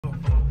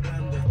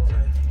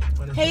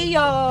Hey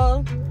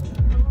y'all,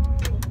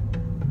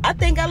 I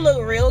think I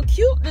look real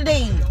cute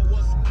today.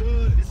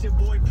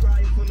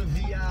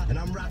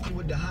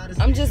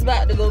 I'm just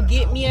about to go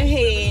get me a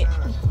head.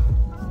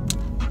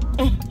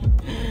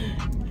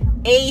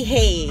 A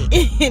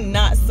head,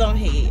 not some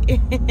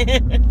head.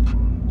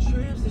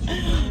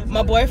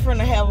 My boyfriend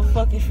will have a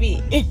fucking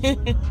fit.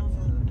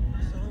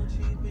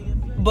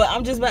 But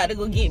I'm just about to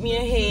go get me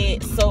a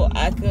head so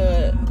I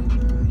could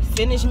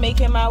finish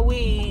making my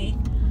wig.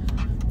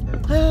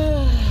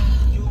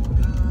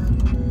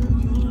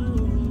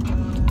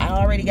 I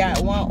already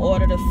got one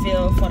order to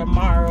fill for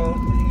tomorrow.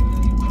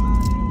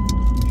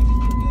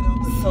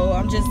 So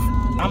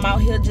I'm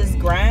out here just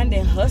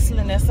grinding,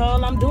 hustling. That's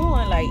all I'm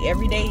doing, like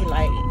every day.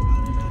 Like,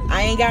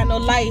 I ain't got no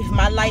life.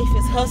 My life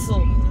is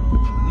hustle.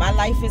 My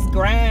life is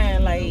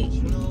grind. Like,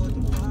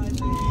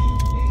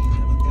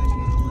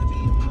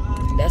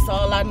 that's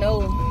all I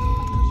know.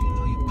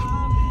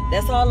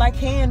 That's all I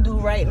can do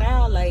right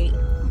now. Like,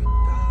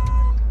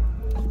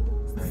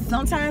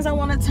 sometimes I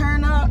want to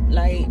turn up,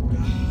 like,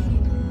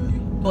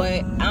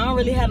 but I don't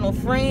really have no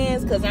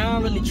friends because I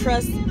don't really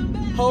trust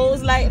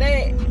hoes like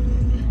that.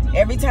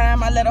 Every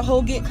time I let a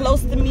hoe get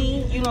close to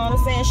me, you know what I'm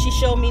saying, she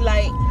showed me,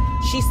 like,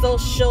 she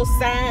shows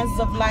signs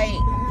of, like,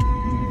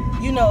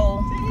 you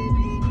know,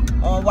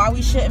 why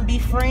we shouldn't be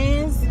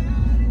friends.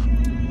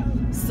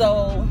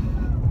 So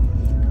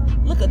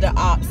look at the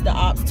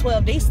ops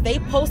 12. They stay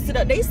posted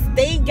up. They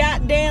stay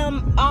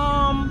goddamn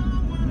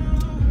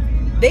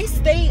they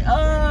stay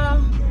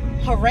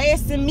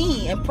harassing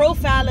me and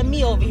profiling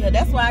me over here.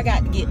 That's why I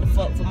got to get the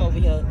fuck from over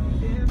here.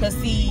 Cause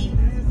see,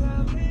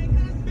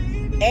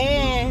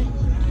 and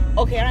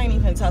okay, I ain't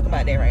even talk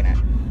about that right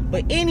now.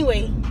 But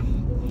anyway,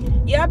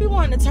 yeah, I be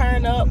wanting to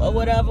turn up or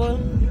whatever.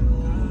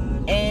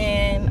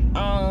 And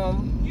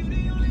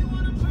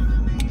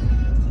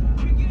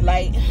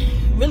like,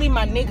 really,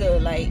 my nigga,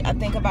 like, I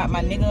think about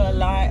my nigga a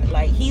lot.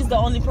 Like, he's the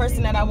only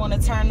person that I want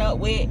to turn up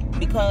with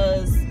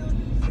because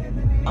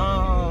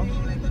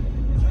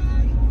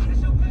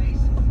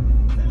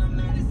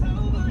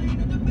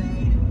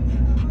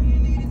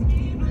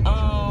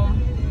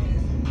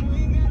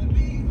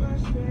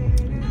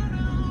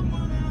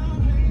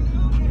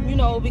you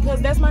know,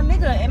 because that's my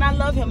nigga and I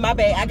love him. My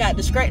bad, I got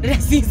distracted. I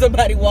see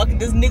somebody walking,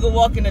 this nigga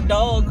walking a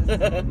dog.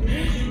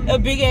 A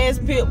big ass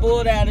pit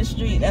bull down the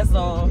street. That's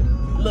all.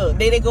 Look,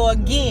 there they go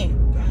again.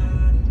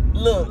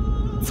 Look,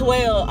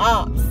 12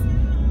 ops.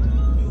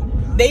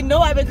 They know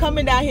I've been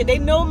coming down here. They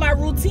know my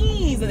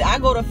routines. I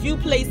go to a few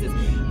places.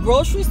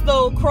 Grocery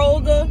store,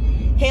 Kroger,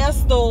 hair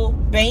store,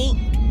 bank,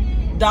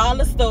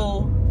 dollar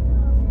store.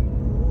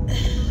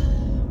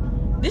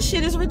 This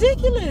shit is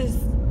ridiculous.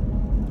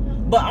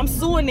 But I'm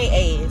suing their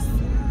ass.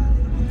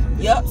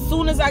 Yup,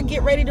 soon as I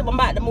get ready to, I'm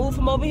about to move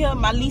from over here.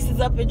 My lease is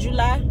up in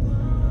July.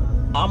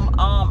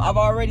 I've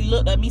already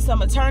looked at me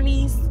some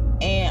attorneys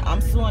and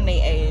I'm suing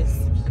their ass.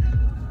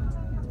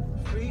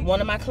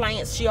 One of my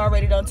clients, she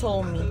already done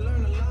told me.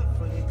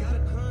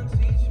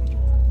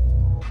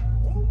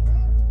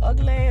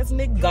 Ugly ass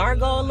nigga,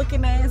 gargoyle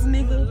looking ass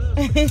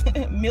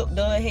nigga. Milk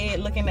dud head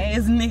looking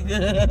ass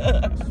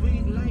nigga.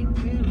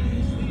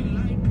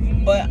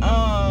 But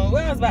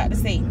what I was about to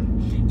say.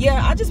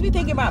 Yeah, I just be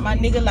thinking about my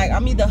nigga. Like,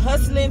 I'm either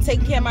hustling,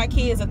 taking care of my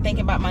kids, or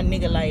thinking about my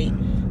nigga. Like,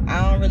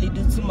 I don't really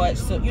do too much.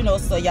 So, you know,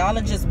 so y'all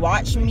just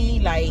watch me,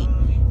 like,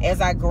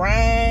 as I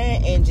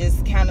grind and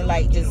just kind of,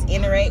 like, just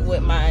interact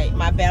with my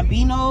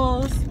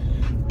bambinos.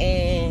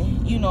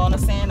 And, you know what I'm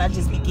saying? I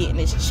just be getting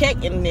this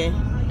check and then,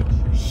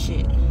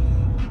 shit.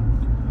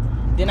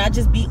 Then I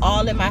just be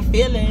all in my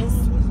feelings.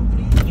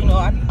 You know,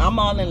 I'm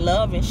all in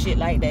love and shit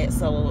like that.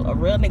 So, a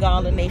real nigga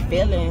all in their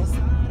feelings.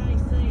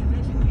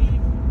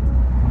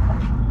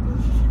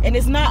 And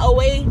it's not a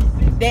way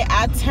that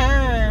I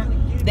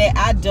turn that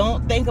I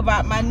don't think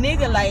about my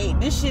nigga. Like,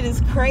 this shit is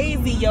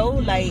crazy, yo.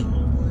 Like,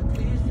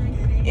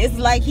 it's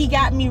like he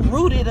got me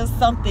rooted or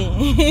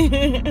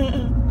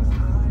something.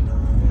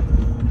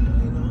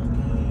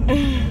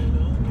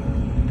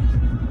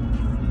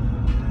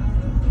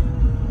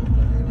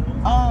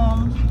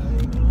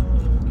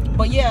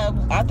 But yeah,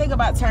 I think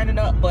about turning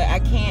up, but I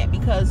can't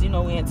because, you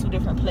know, we're in two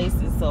different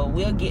places. So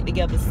we'll get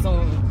together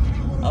soon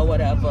or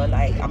whatever.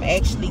 Like, I'm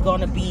actually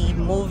gonna be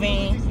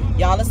moving.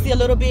 Y'all will see a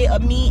little bit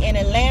of me in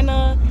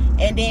Atlanta,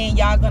 and then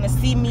y'all gonna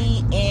see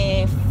me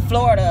in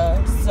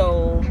Florida.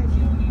 So,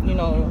 you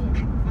know,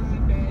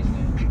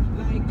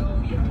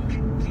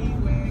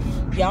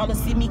 y'all will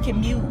see me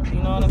commute.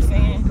 You know what I'm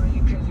saying?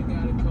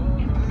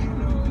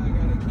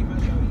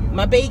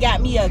 My bae got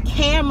me a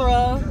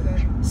camera,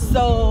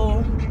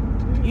 so,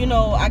 you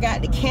know, I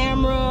got the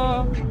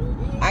camera,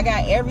 I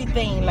got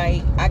everything.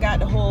 Like, I got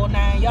the whole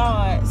 9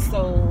 yards.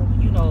 So,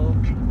 you know,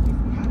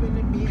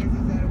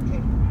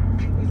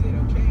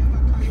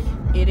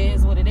 it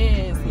is what it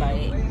is.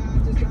 Like,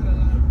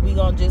 we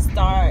gonna just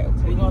start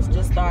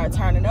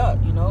turning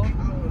up, you know.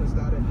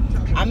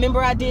 I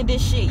remember I did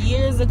this shit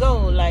years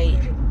ago.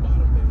 Like,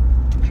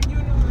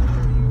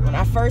 when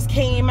I first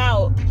came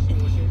out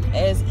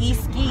as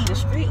E-Ski, the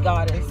street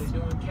goddess.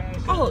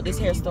 I hope this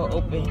hair store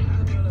open.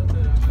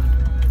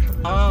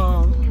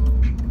 I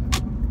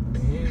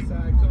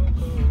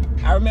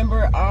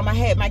remember I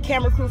had my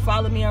camera crew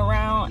follow me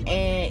around,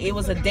 and it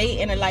was a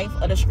day in the life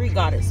of the Street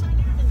Goddess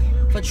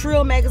for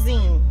Trill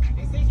magazine.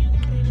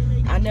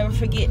 I never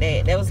forget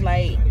that. That was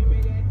like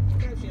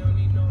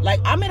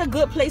I'm in a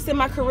good place in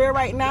my career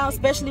right now,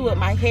 especially with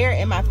my hair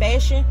and my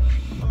fashion.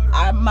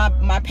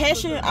 My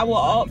passion,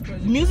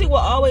 music will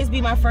always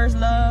be my first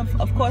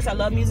love. Of course, I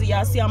love music.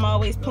 Y'all see I'm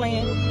always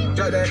playing.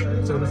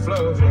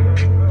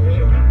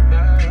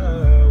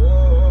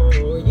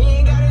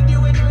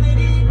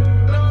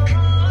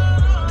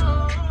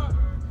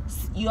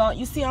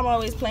 You see I'm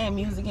always playing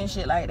music and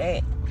shit like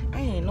that. I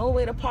ain't no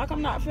way to park.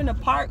 I'm not finna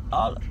park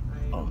all.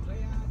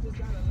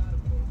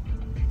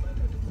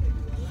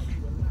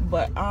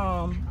 But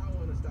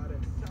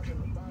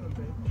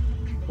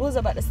what was I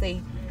about to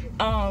say?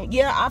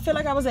 Yeah, I feel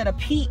like I was at a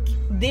peak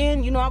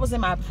then. You know, I was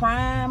in my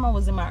prime. I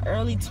was in my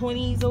early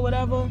 20s or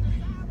whatever,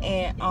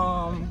 and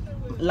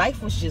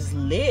life was just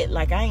lit.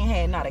 Like, I ain't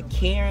had not a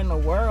care in the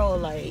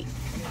world. Like,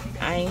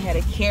 I ain't had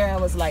a care.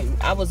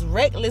 I was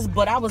reckless,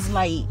 but I was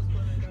like,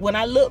 when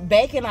I look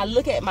back and I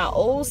look at my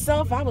old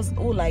self, I was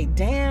like,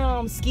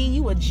 damn, Ski,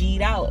 you were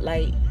G'd out.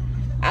 Like,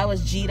 I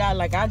was G'd out.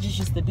 Like, I just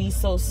used to be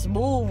so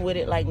smooth with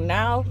it. Like,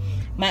 now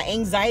my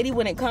anxiety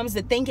when it comes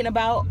to thinking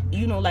about,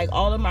 you know, like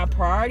all of my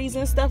priorities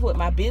and stuff with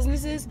my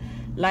businesses,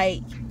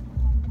 like,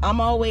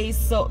 I'm always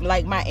so,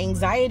 like, my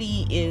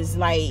anxiety is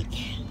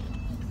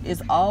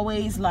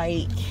always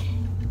like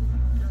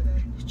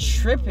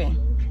tripping.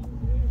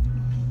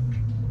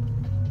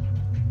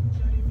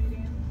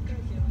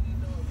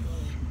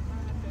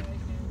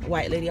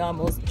 White lady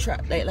almost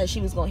trapped, like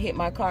she was gonna hit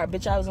my car.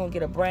 Bitch, I was gonna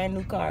get a brand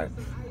new car.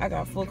 I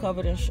got full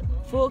coverage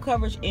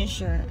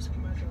insurance.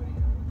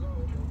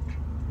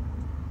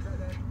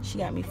 She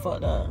got me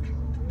fucked up.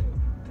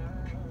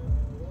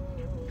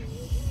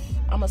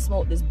 I'ma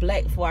smoke this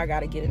black before I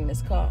gotta get in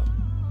this car.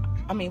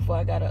 I mean, before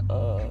I gotta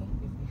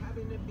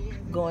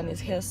go in this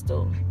hair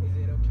store.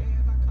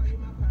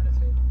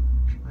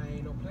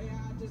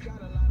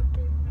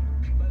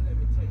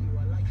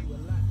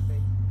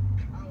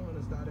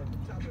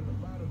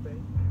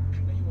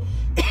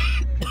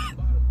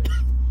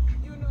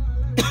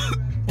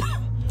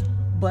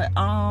 But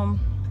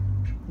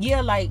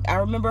yeah, like, I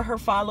remember her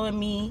following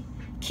me,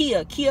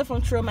 Kia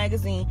from Trill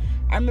magazine.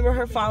 I remember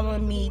her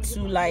following me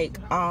to, like,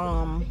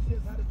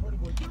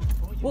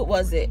 what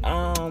was it,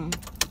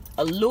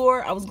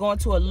 Allure. I was going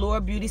to Allure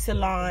Beauty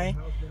Salon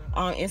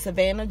in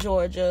Savannah,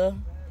 Georgia.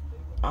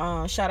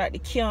 Shout out to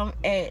Kim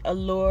at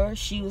Allure.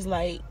 She was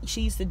like,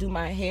 she used to do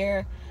my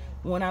hair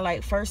when I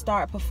like first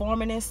started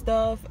performing and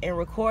stuff and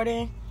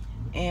recording,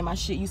 and my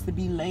shit used to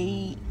be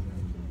laid.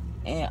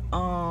 And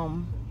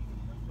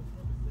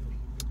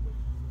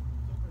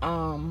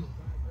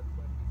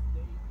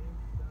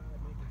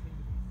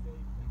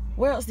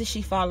where else did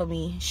she follow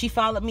me? She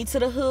followed me to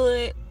the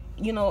hood.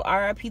 You know,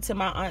 RIP to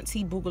my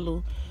auntie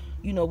Boogaloo.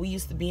 You know, we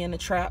used to be in the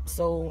trap,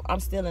 so I'm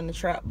still in the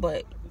trap,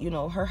 but you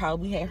know,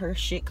 we had her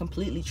shit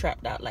completely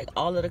trapped out. Like,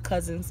 all of the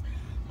cousins,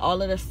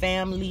 all of the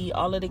family,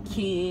 all of the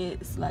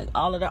kids, like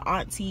all of the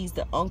aunties,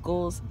 the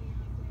uncles.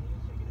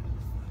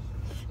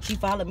 She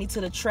followed me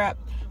to the trap.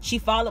 She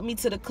followed me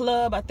to the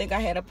club. I think I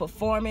had a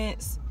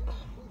performance.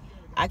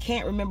 I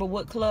can't remember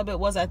what club it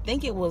was. I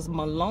think it was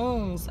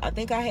Malone's. I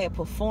think I had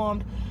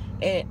performed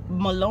at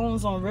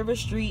Malone's on River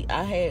Street.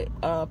 I had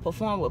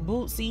performed with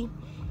Bootsy.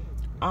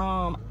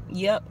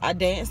 Yep, I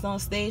danced on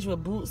stage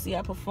with Bootsy.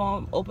 I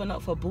opened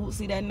up for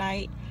Bootsy that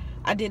night.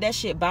 I did that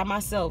shit by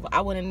myself.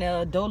 I went in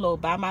there Dolo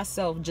by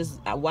myself, just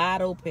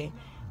wide open.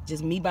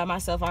 Just me by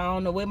myself. I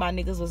don't know where my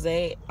niggas was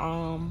at.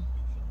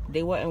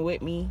 They wasn't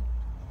with me.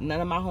 None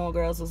of my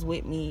homegirls was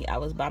with me. I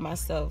was by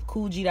myself,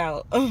 Coogie'd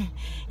out.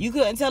 You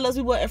couldn't tell us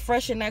we wasn't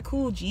fresh in that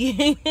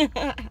Coogie.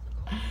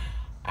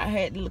 I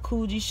had the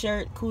Coogie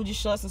shirt, Coogie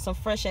shorts, and some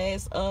fresh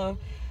ass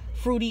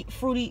fruity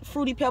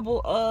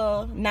pebble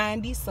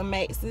 90s, some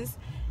Maxes.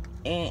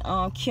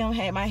 And Kim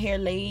had my hair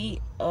laid,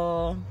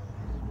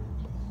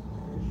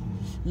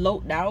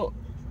 loped out,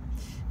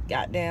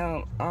 got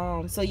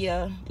down. So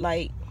yeah,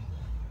 like,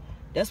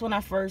 that's when I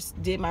first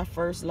did my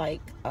first,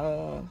 like,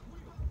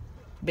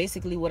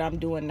 basically what I'm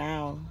doing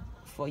now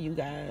for you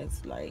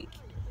guys, like,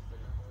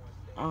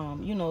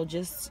 you know,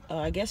 just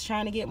I guess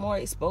trying to get more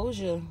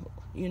exposure,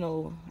 you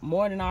know,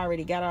 more than I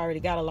already got. I already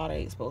got a lot of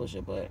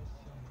exposure, but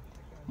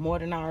more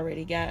than I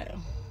already got.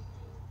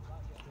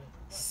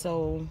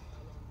 So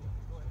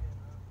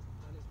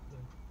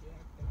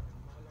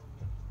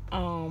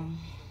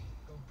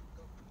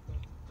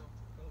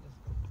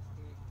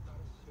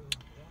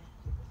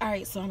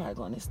alright, so I'm not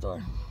going to the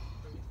store.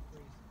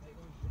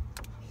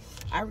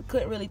 I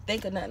couldn't really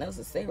think of nothing else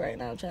to say right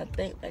now. I'm trying to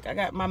think. Like, I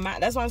got my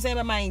mind. That's what I'm saying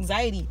about my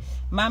anxiety.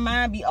 My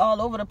mind be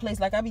all over the place.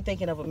 Like, I be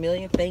thinking of a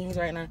million things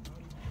right now.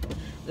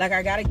 Like,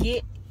 I gotta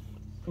get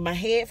my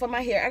head for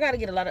my hair. I gotta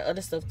get a lot of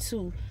other stuff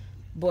too.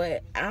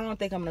 But I don't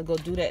think I'm gonna go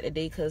do that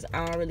today because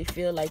I don't really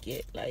feel like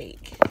it.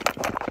 Like,